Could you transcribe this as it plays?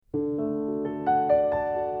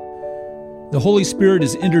The Holy Spirit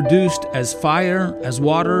is introduced as fire, as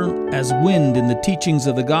water, as wind in the teachings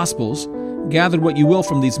of the Gospels. Gather what you will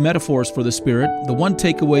from these metaphors for the Spirit. The one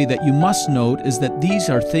takeaway that you must note is that these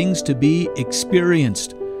are things to be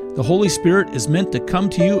experienced. The Holy Spirit is meant to come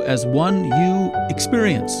to you as one you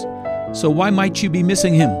experience. So why might you be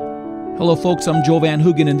missing Him? Hello folks, I'm Joel Van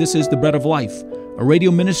Hoogen and this is The Bread of Life, a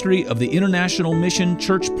radio ministry of the International Mission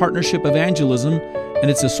Church Partnership Evangelism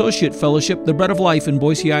and its associate fellowship, The Bread of Life in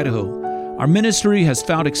Boise, Idaho. Our ministry has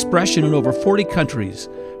found expression in over 40 countries.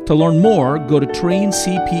 To learn more, go to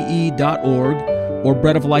traincpe.org or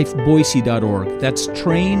breadoflifeboise.org. That's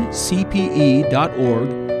traincpe.org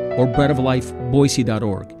or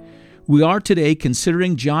breadoflifeboise.org. We are today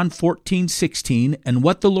considering John 14:16 and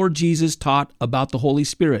what the Lord Jesus taught about the Holy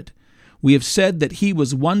Spirit. We have said that He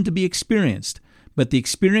was one to be experienced, but the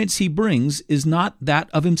experience He brings is not that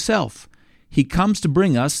of Himself. He comes to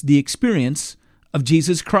bring us the experience of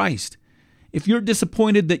Jesus Christ. If you're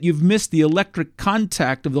disappointed that you've missed the electric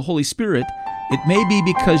contact of the Holy Spirit, it may be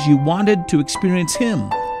because you wanted to experience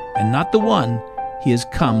Him and not the one He has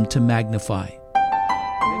come to magnify.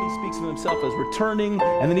 And then He speaks of Himself as returning,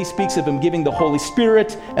 and then He speaks of Him giving the Holy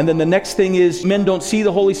Spirit, and then the next thing is men don't see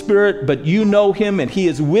the Holy Spirit, but you know Him and He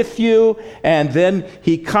is with you, and then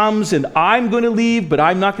He comes and I'm going to leave, but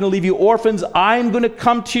I'm not going to leave you orphans. I'm going to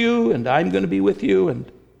come to you and I'm going to be with you.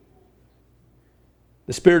 And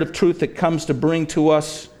the Spirit of truth that comes to bring to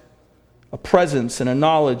us a presence and a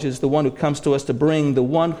knowledge is the one who comes to us to bring the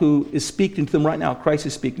one who is speaking to them right now. Christ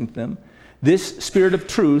is speaking to them. This Spirit of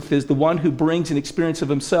truth is the one who brings an experience of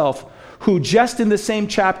Himself, who just in the same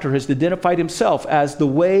chapter has identified Himself as the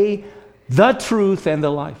way, the truth, and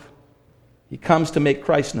the life. He comes to make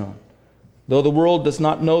Christ known. Though the world does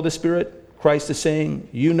not know the Spirit, Christ is saying,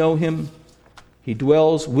 you know Him. He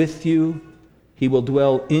dwells with you. He will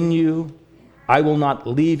dwell in you. I will not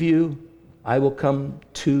leave you. I will come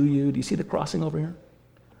to you. Do you see the crossing over here?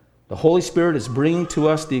 The Holy Spirit is bringing to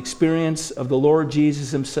us the experience of the Lord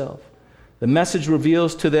Jesus Himself. The message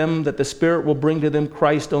reveals to them that the Spirit will bring to them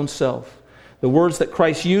Christ's own self. The words that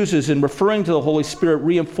Christ uses in referring to the Holy Spirit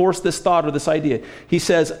reinforce this thought or this idea. He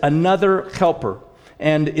says, another helper.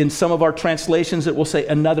 And in some of our translations, it will say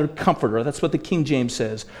another comforter. That's what the King James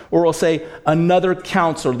says. Or it will say another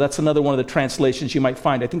counselor. That's another one of the translations you might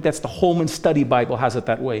find. I think that's the Holman Study Bible has it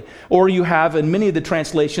that way. Or you have in many of the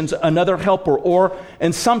translations, another helper. Or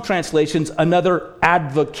in some translations, another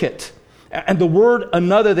advocate. And the word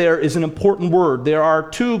another there is an important word. There are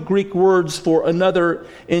two Greek words for another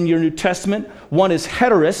in your New Testament. One is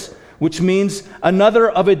heteros, which means another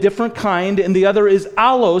of a different kind, and the other is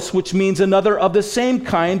allos, which means another of the same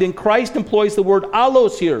kind, and Christ employs the word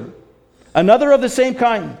allos here. Another of the same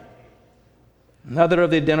kind. Another of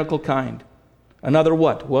the identical kind. Another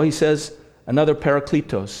what? Well, he says another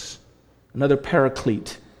parakletos, another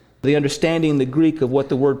paraclete. The understanding in the Greek of what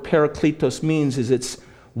the word parakletos means is it's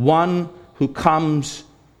one who comes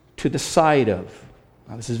to the side of.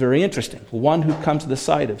 Now, this is very interesting. One who comes to the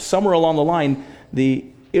side of. Somewhere along the line, the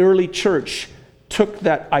early church took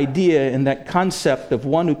that idea and that concept of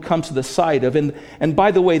one who comes to the side of, and by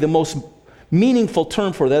the way, the most meaningful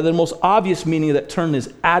term for that, the most obvious meaning of that term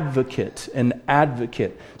is advocate, an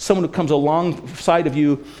advocate. Someone who comes alongside of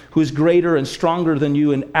you who is greater and stronger than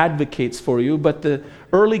you and advocates for you. But the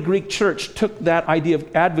early Greek church took that idea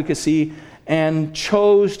of advocacy and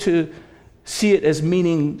chose to see it as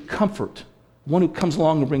meaning comfort. One who comes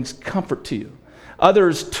along and brings comfort to you.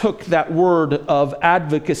 Others took that word of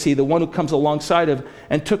advocacy, the one who comes alongside of,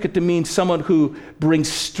 and took it to mean someone who brings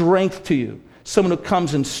strength to you, someone who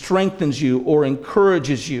comes and strengthens you or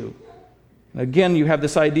encourages you. Again, you have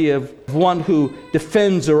this idea of one who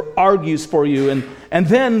defends or argues for you. And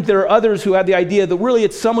then there are others who have the idea that really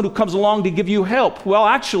it's someone who comes along to give you help. Well,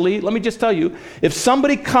 actually, let me just tell you, if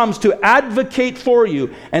somebody comes to advocate for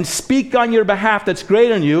you and speak on your behalf that's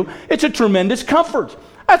greater than you, it's a tremendous comfort.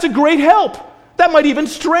 That's a great help. That might even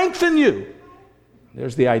strengthen you.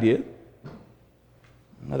 There's the idea.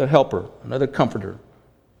 Another helper, another comforter,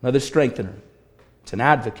 another strengthener. It's an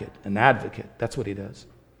advocate, an advocate. That's what He does.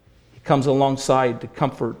 He comes alongside to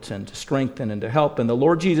comfort and to strengthen and to help. And the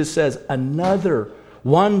Lord Jesus says, another,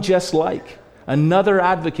 one just like, another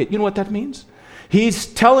advocate. You know what that means? He's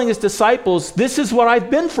telling His disciples, this is what I've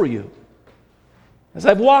been for you. As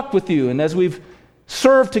I've walked with you and as we've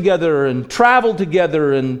served together and traveled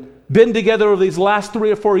together and been together over these last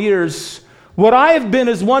 3 or 4 years, what I have been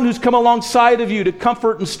is one who's come alongside of you to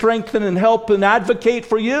comfort and strengthen and help and advocate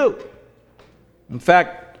for you. In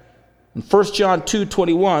fact, in 1 John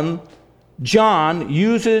 2:21, John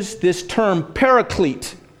uses this term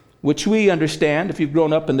paraclete which we understand, if you've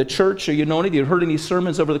grown up in the church or you know it, you've heard any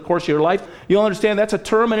sermons over the course of your life, you'll understand that's a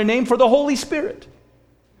term and a name for the Holy Spirit.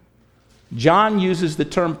 John uses the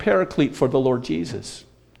term paraclete for the Lord Jesus.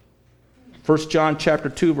 1 John chapter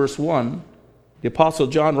 2, verse 1, the Apostle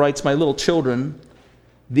John writes, "My little children,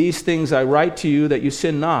 these things I write to you that you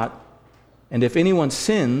sin not. And if anyone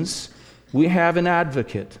sins, we have an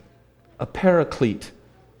advocate, a paraclete,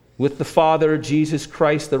 with the Father, Jesus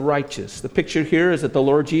Christ the righteous." The picture here is that the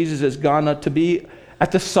Lord Jesus has gone up to be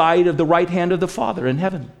at the side of the right hand of the Father in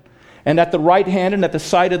heaven. And at the right hand and at the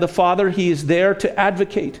side of the Father, he is there to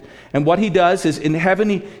advocate. And what he does is in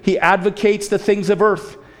heaven, he advocates the things of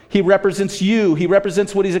earth. He represents you. He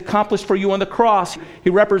represents what he's accomplished for you on the cross. He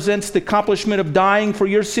represents the accomplishment of dying for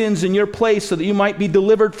your sins in your place so that you might be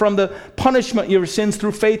delivered from the punishment of your sins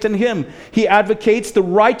through faith in him. He advocates the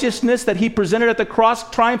righteousness that he presented at the cross,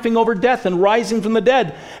 triumphing over death and rising from the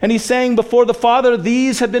dead. And he's saying before the Father,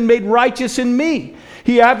 "These have been made righteous in me."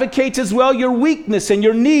 He advocates as well your weakness and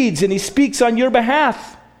your needs, and he speaks on your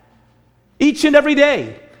behalf each and every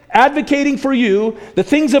day, advocating for you the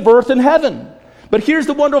things of earth and heaven. But here's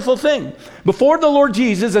the wonderful thing. Before the Lord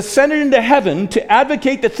Jesus ascended into heaven to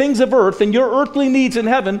advocate the things of earth and your earthly needs in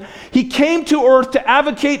heaven, he came to earth to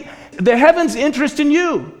advocate the heaven's interest in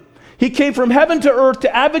you. He came from heaven to earth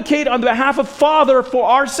to advocate on behalf of Father for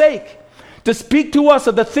our sake, to speak to us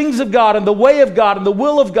of the things of God and the way of God and the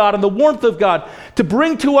will of God and the warmth of God, to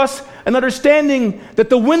bring to us an understanding that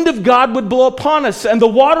the wind of God would blow upon us and the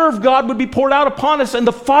water of God would be poured out upon us and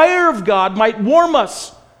the fire of God might warm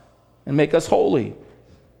us and make us holy.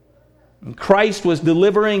 And Christ was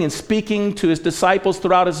delivering and speaking to his disciples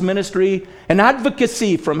throughout his ministry an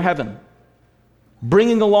advocacy from heaven,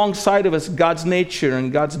 bringing alongside of us God's nature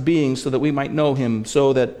and God's being so that we might know him.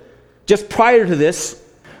 So that just prior to this,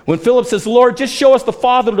 when Philip says, "Lord, just show us the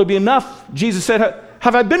Father, it'll be enough," Jesus said,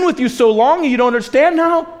 "Have I been with you so long and you don't understand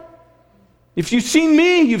now? If you've seen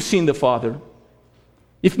me, you've seen the Father.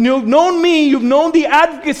 If you've known me, you've known the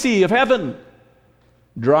advocacy of heaven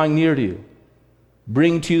drawing near to you,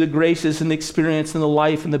 bring to you the graces and the experience and the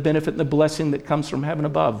life and the benefit and the blessing that comes from heaven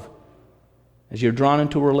above as you're drawn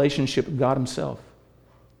into a relationship with God himself."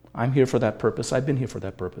 I'm here for that purpose. I've been here for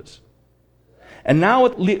that purpose. And now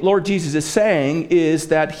what Lord Jesus is saying is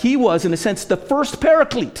that he was, in a sense, the first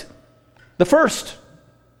paraclete. The first.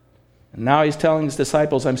 And now he's telling his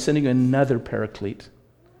disciples, "I'm sending you another paraclete,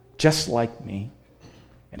 just like me.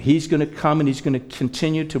 And he's going to come and he's going to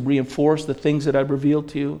continue to reinforce the things that I've revealed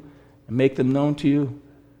to you and make them known to you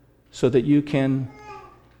so that you can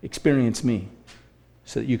experience me,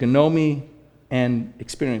 so that you can know me and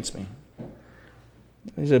experience me."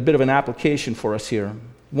 There's a bit of an application for us here.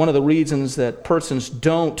 One of the reasons that persons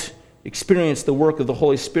don't experience the work of the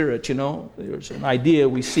Holy Spirit, there's an idea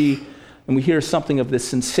we see and we hear something of this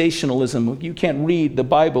sensationalism. You can't read the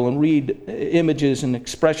Bible and read images and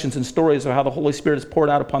expressions and stories of how the Holy Spirit is poured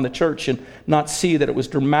out upon the church and not see that it was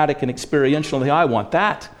dramatic and experiential. I want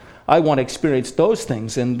that. I want to experience those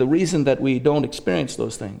things. And the reason that we don't experience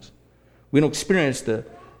those things, we don't experience the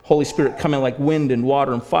Holy Spirit coming like wind and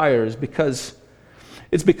water and fire, is because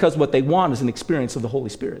what they want is an experience of the Holy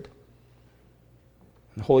Spirit.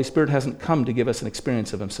 The Holy Spirit hasn't come to give us an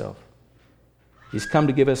experience of himself. He's come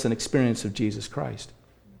to give us an experience of Jesus Christ.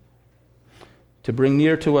 To bring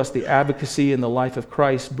near to us the advocacy and the life of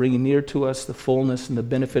Christ, bringing near to us the fullness and the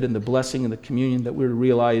benefit and the blessing and the communion that we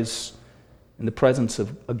realize in the presence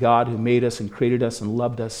of a God who made us and created us and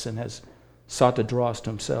loved us and has sought to draw us to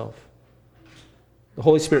himself. The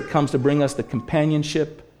Holy Spirit comes to bring us the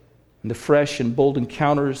companionship and the fresh and bold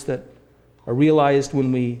encounters that are realized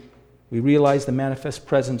when we realize the manifest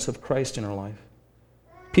presence of Christ in our life.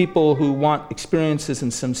 People who want experiences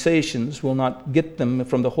and sensations will not get them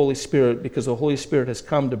from the Holy Spirit because the Holy Spirit has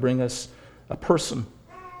come to bring us a person.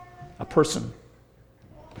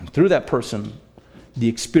 And through that person, the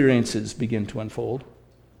experiences begin to unfold.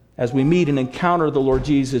 As we meet and encounter the Lord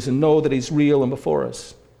Jesus and know that he's real and before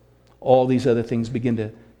us, all these other things begin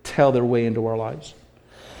to tell their way into our lives.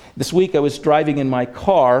 This week I was driving in my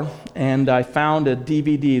car and I found a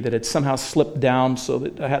DVD that had somehow slipped down so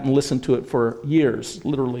that I hadn't listened to it for years,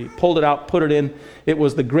 literally. Pulled it out, put it in. It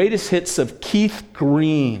was the greatest hits of Keith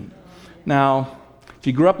Green. Now, if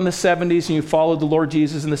you grew up in the 70s and you followed the Lord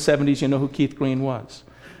Jesus in the 70s, you know who Keith Green was.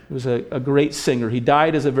 He was a great singer. He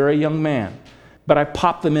died as a very young man. But I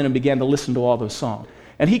popped them in and began to listen to all those songs.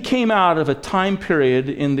 And he came out of a time period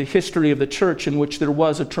in the history of the church in which there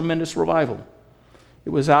was a tremendous revival. It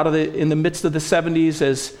was in the midst of the 70s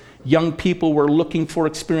as young people were looking for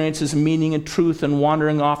experiences, meaning and truth, and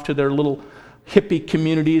wandering off to their little hippie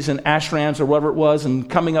communities and ashrams or whatever it was, and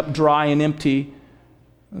coming up dry and empty.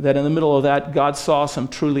 that in the middle of that, God saw some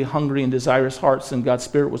truly hungry and desirous hearts, and God's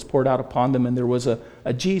Spirit was poured out upon them, and there was a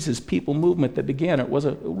Jesus people movement that began. It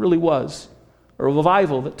really was a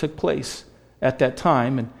revival that took place at that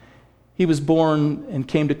time, and he was born and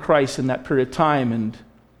came to Christ in that period of time. And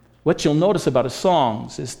what you'll notice about his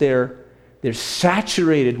songs is they're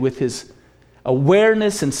saturated with his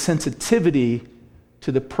awareness and sensitivity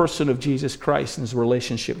to the person of Jesus Christ and his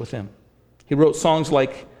relationship with him. He wrote songs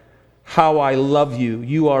like, "How I Love You,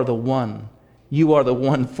 You Are the One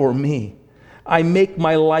for Me. I make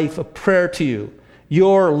my life a prayer to you.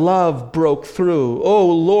 Your love broke through. Oh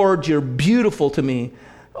Lord, you're beautiful to me."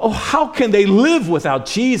 Oh, how can they live without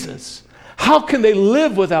Jesus? How can they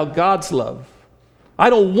live without God's love? I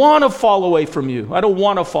don't want to fall away from you. I don't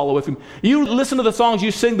want to fall away from you. You listen to the songs, you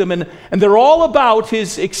sing them, and they're all about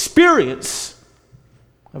his experience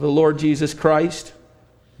of the Lord Jesus Christ,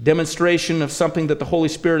 demonstration of something that the Holy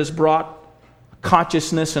Spirit has brought,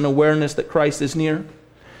 consciousness and awareness that Christ is near.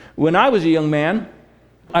 When I was a young man,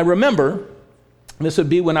 I remember, this would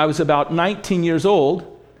be when I was about 19 years old,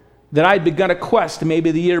 that I had begun a quest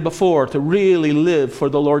maybe the year before to really live for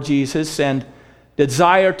the Lord Jesus and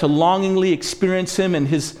desire to longingly experience him and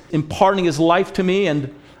his imparting his life to me.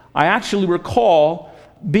 And I actually recall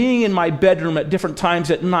being in my bedroom at different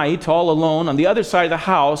times at night, all alone on the other side of the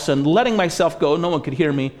house, and letting myself go, no one could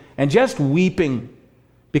hear me, and just weeping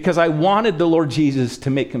because I wanted the Lord Jesus to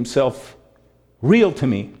make himself real to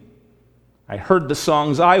me. I heard the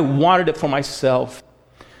songs, I wanted it for myself.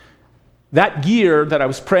 That year that I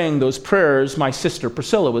was praying those prayers, my sister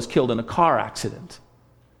Priscilla was killed in a car accident.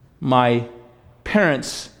 My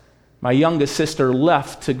parents, my youngest sister,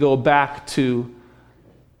 left to go back to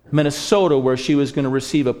Minnesota, where she was going to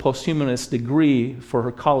receive a posthumous degree for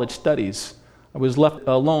her college studies. I was left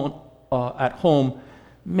alone at home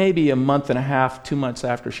maybe a month and a half, 2 months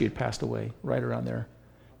after she had passed away, right around there.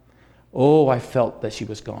 Oh, I felt that she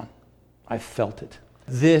was gone. I felt it.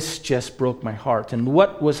 This just broke my heart. And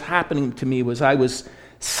what was happening to me was I was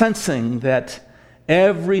sensing that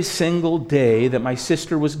every single day that my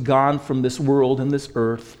sister was gone from this world and this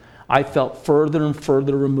earth, I felt further and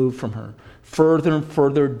further removed from her, further and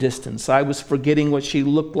further distance. I was forgetting what she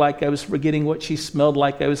looked like. I was forgetting what she smelled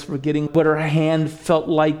like. I was forgetting what her hand felt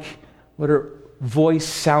like, what her voice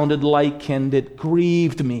sounded like, and it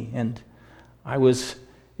grieved me. And I was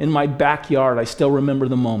in my backyard. I still remember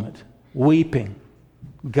the moment, weeping.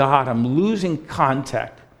 God, I'm losing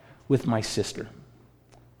contact with my sister.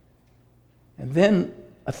 And then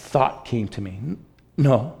a thought came to me.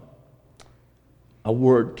 No, a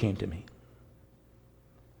word came to me.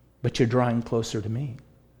 But you're drawing closer to me.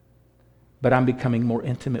 But I'm becoming more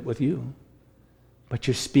intimate with you. But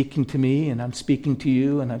you're speaking to me, and I'm speaking to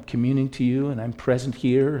you, and I'm communing to you, and I'm present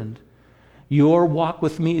here. And your walk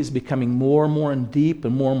with me is becoming more and more deep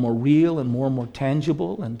and more real and more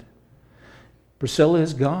tangible. And Priscilla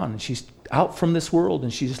is gone, and she's out from this world,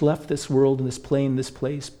 and she's left this world and this plane, this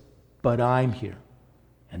place. But I'm here,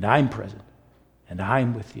 and I'm present, and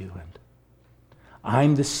I'm with you, and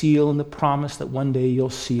I'm the seal and the promise that one day you'll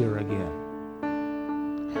see her again.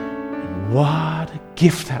 And what a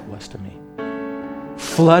gift that was to me,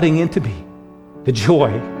 flooding into me the joy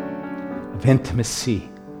of intimacy.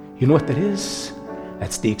 You know what that is?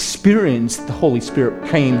 That's the experience that the Holy Spirit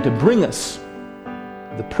came to bring us,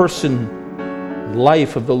 the person,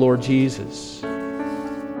 life of the Lord Jesus.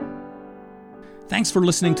 Thanks for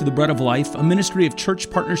listening to The Bread of Life, a ministry of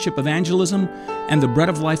Church Partnership Evangelism and the Bread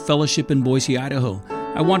of Life Fellowship in Boise, Idaho.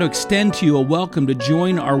 I want to extend to you a welcome to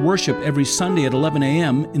join our worship every Sunday at 11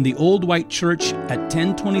 a.m. in the Old White Church at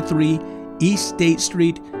 1023 East State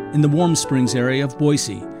Street in the Warm Springs area of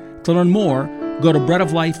Boise. To learn more, go to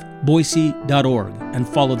breadoflifeboise.org and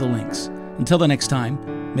follow the links. Until the next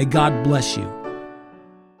time, may God bless you